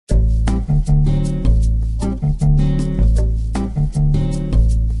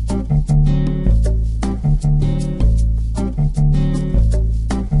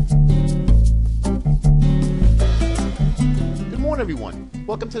Everyone,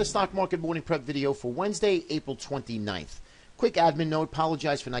 welcome to the Stock Market Morning Prep video for Wednesday, April 29th. Quick admin note,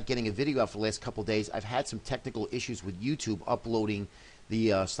 apologize for not getting a video out for the last couple days. I've had some technical issues with YouTube uploading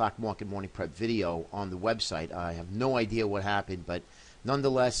the Stock Market Morning Prep video on the website. I have no idea what happened, but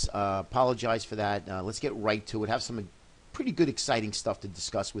nonetheless, apologize for that. Let's get right to it. Have some pretty good, exciting stuff to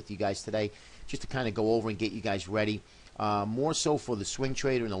discuss with you guys today, just to kind of go over and get you guys ready. More so for the swing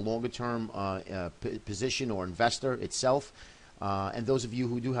trader in a longer term position or investor itself. And those of you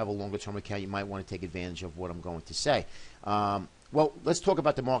who do have a longer-term account, you might want to take advantage of what I'm going to say. Well, let's talk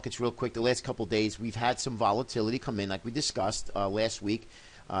about the markets real quick. The last couple of days, we've had some volatility come in, like we discussed last week,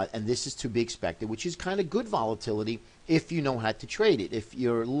 and this is to be expected, which is kind of good volatility if you know how to trade it. If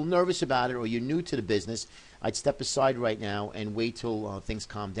you're a little nervous about it or you're new to the business, I'd step aside right now and wait till things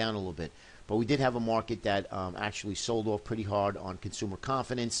calm down a little bit. But we did have a market that actually sold off pretty hard on consumer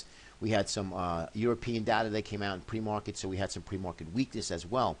confidence. We had some European data that came out in pre-market, so we had some pre-market weakness as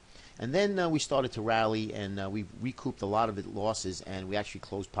well. And then we started to rally, and we recouped a lot of the losses, and we actually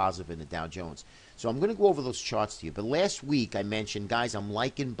closed positive in the Dow Jones. So I'm going to go over those charts to you. But last week I mentioned, guys, I'm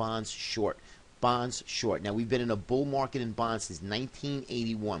liking bonds short. Bonds short. Now, we've been in a bull market in bonds since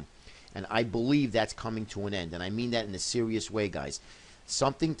 1981, and I believe that's coming to an end. And I mean that in a serious way, guys.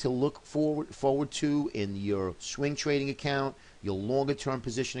 Something to look forward to in your swing trading account, your longer term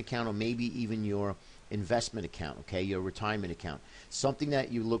position account, or maybe even your investment account, okay, your retirement account. Something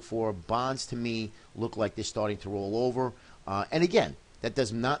that you look for. Bonds to me look like they're starting to roll over. And again, that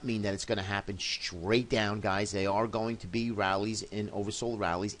does not mean that it's going to happen straight down, guys. They are going to be rallies in oversold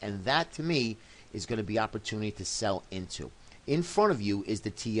rallies, and that to me is going to be opportunity to sell into. In front of you is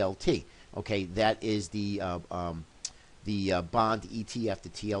the TLT, okay, that is the bond ETF, the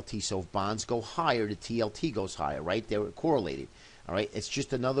TLT. So if bonds go higher, the TLT goes higher, right? They're correlated. All right. It's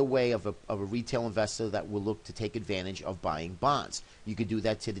just another way of a retail investor that will look to take advantage of buying bonds. You could do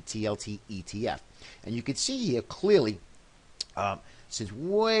that to the TLT ETF. And you can see here clearly, since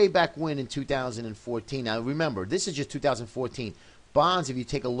way back when in 2014. Now remember, this is just 2014. Bonds, if you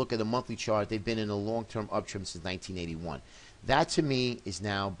take a look at the monthly chart, they've been in a long-term uptrend since 1981. That to me is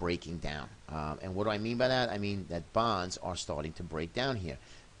now breaking down. And what do I mean by that? I mean that bonds are starting to break down here.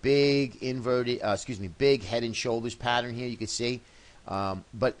 Big inverted, big head and shoulders pattern here, you can see.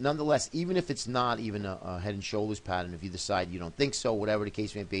 But nonetheless, even if it's not even a head and shoulders pattern, if you decide you don't think so, whatever the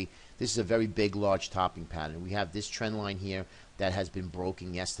case may be, this is a very big, large topping pattern. We have this trend line here that has been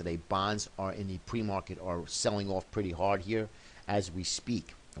broken yesterday. Bonds are in the pre-market are selling off pretty hard here as we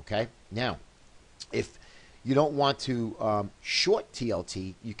speak. Okay, now if you don't want to short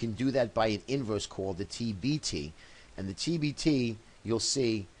TLT, you can do that by an inverse called the TBT. And the TBT, you'll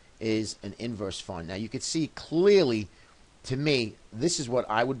see, is an inverse fund. Now, you can see clearly, to me, this is what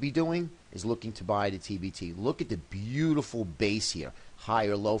I would be doing, is looking to buy the TBT. Look at the beautiful base here, high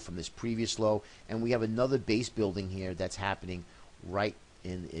or low from this previous low. And we have another base building here that's happening right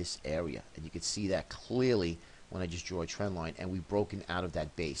in this area. And you can see that clearly when I just draw a trend line, and we've broken out of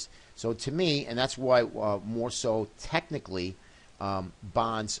that base. So to me, and that's why more so technically,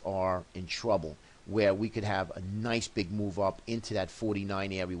 bonds are in trouble, where we could have a nice big move up into that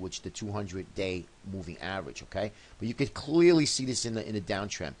 49 area, which the 200-day moving average, okay? But you could clearly see this in the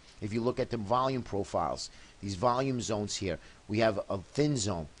downtrend. If you look at the volume profiles, these volume zones here, we have a thin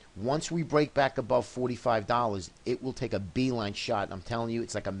zone. Once we break back above $45, it will take a beeline shot. I'm telling you,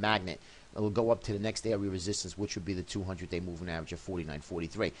 it's like a magnet. It'll go up to the next area of resistance, which would be the 200-day moving average of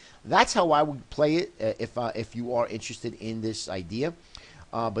 49.43. That's how I would play it if you are interested in this idea.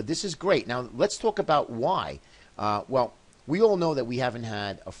 But this is great. Now, let's talk about why. Well, we all know that we haven't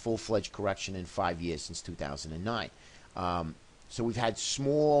had a full-fledged correction in 5 years, since 2009. So we've had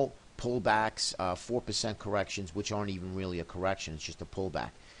small pullbacks, 4% corrections, which aren't even really a correction. It's just a pullback.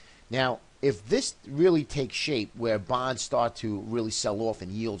 Now, if this really takes shape where bonds start to really sell off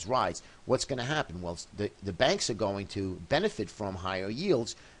and yields rise, what's going to happen? Well, the banks are going to benefit from higher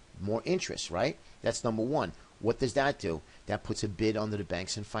yields, more interest, right? That's number one. What does that do? That puts a bid under the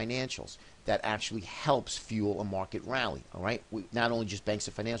banks and financials. That actually helps fuel a market rally, all right? Not only just banks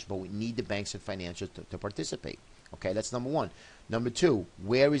and financials, but we need the banks and financials to participate. Okay, that's number one. Number two,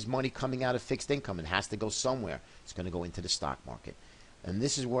 where is money coming out of fixed income? It has to go somewhere. It's going to go into the stock market. And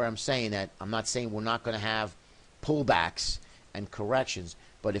this is where I'm saying that I'm not saying we're not going to have pullbacks and corrections,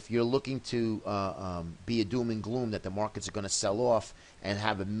 but if you're looking to be a doom and gloom that the markets are going to sell off and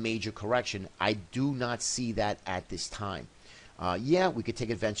have a major correction, I do not see that at this time. Yeah, we could take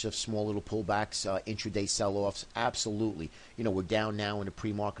advantage of small little pullbacks, intraday sell-offs. Absolutely. We're down now in the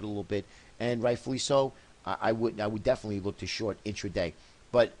pre-market a little bit, and rightfully so. I would definitely look to short intraday.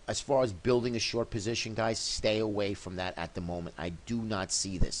 But as far as building a short position, guys, stay away from that at the moment. I do not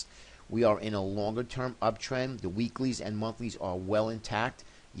see this. We are in a longer-term uptrend. The weeklies and monthlies are well intact.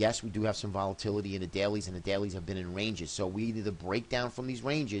 Yes, we do have some volatility in the dailies, and the dailies have been in ranges. So we either break down from these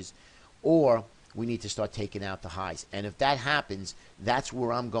ranges, or we need to start taking out the highs. And if that happens, that's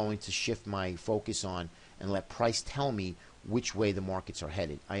where I'm going to shift my focus on and let price tell me which way the markets are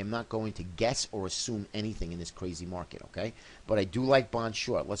headed. I am not going to guess or assume anything in this crazy market, okay? But I do like bond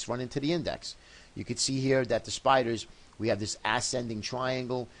short. Let's run into the index. You can see here that the spiders, we have this ascending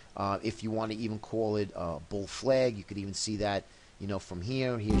triangle. If you want to even call it a bull flag, you could even see that, from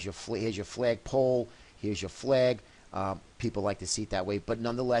here. Here's your flag pole. Here's your flag. People like to see it that way, but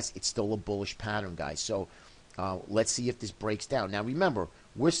nonetheless, it's still a bullish pattern, guys. So let's see if this breaks down. Now, remember,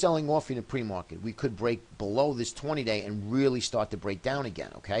 we're selling off in the pre-market. We could break below this 20-day and really start to break down again,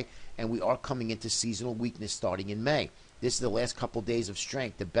 okay? And we are coming into seasonal weakness starting in May. This is the last couple days of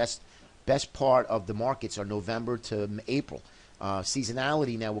strength. The best part of the markets are November to April.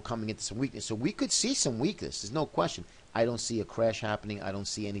 Seasonality now, we're coming into some weakness. So we could see some weakness. There's no question. I don't see a crash happening. I don't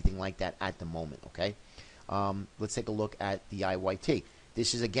see anything like that at the moment, okay? Let's take a look at the IYT.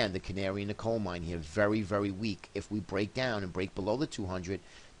 This is, again, the canary in the coal mine here. Very, very weak. If we break down and break below the 200,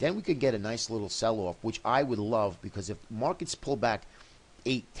 then we could get a nice little sell-off, which I would love, because if markets pull back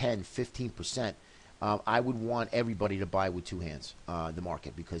 8, 10, 15%, I would want everybody to buy with two hands, the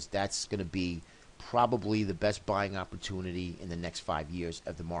market, because that's going to be probably the best buying opportunity in the next 5 years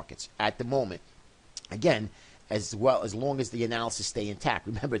of the markets. At the moment, again, as long as the analysis stay intact.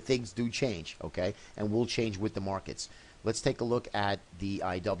 Remember, things do change, okay? And will change with the markets. Let's take a look at the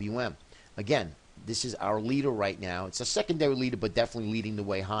IWM. Again, this is our leader right now. It's a secondary leader, but definitely leading the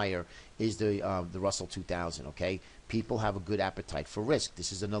way higher is the Russell 2000, okay? People have a good appetite for risk.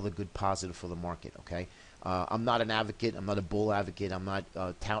 This is another good positive for the market, okay? I'm not an advocate. I'm not a bull advocate. I'm not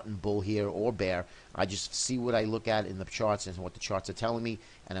touting bull here or bear. I just see what I look at in the charts and what the charts are telling me,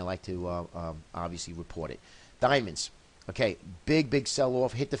 and I like to obviously report it. Diamonds, okay, big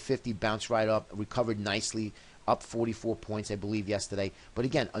sell-off, hit the 50, bounced right up, recovered nicely, up 44 points, I believe, yesterday. But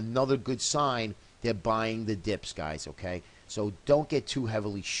again, another good sign they're buying the dips, guys, okay? So don't get too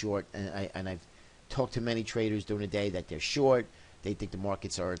heavily short, and I've talked to many traders during the day that they're short. They think the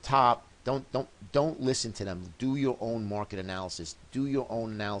markets are at top. Don't listen to them. Do your own market analysis. Do your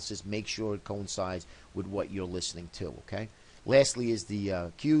own analysis. Make sure it coincides with what you're listening to, okay? Lastly is the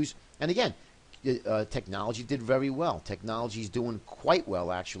Qs. And again, technology did very well. Technology is doing quite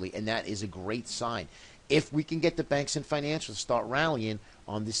well, actually, and that is a great sign. If we can get the banks and financials to start rallying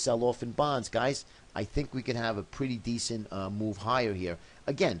on this sell-off in bonds, guys, I think we can have a pretty decent move higher here.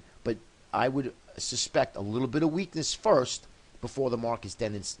 Again, but I would suspect a little bit of weakness first before the markets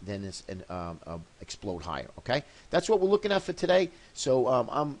then explode higher, okay? That's what we're looking at for today.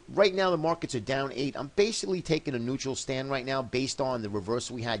 So right now the markets are down 8. I'm basically taking a neutral stand right now based on the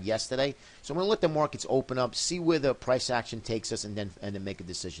reversal we had yesterday. So I'm going to let the markets open up, see where the price action takes us, and then make a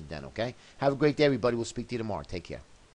decision then, okay? Have a great day, everybody. We'll speak to you tomorrow. Take care.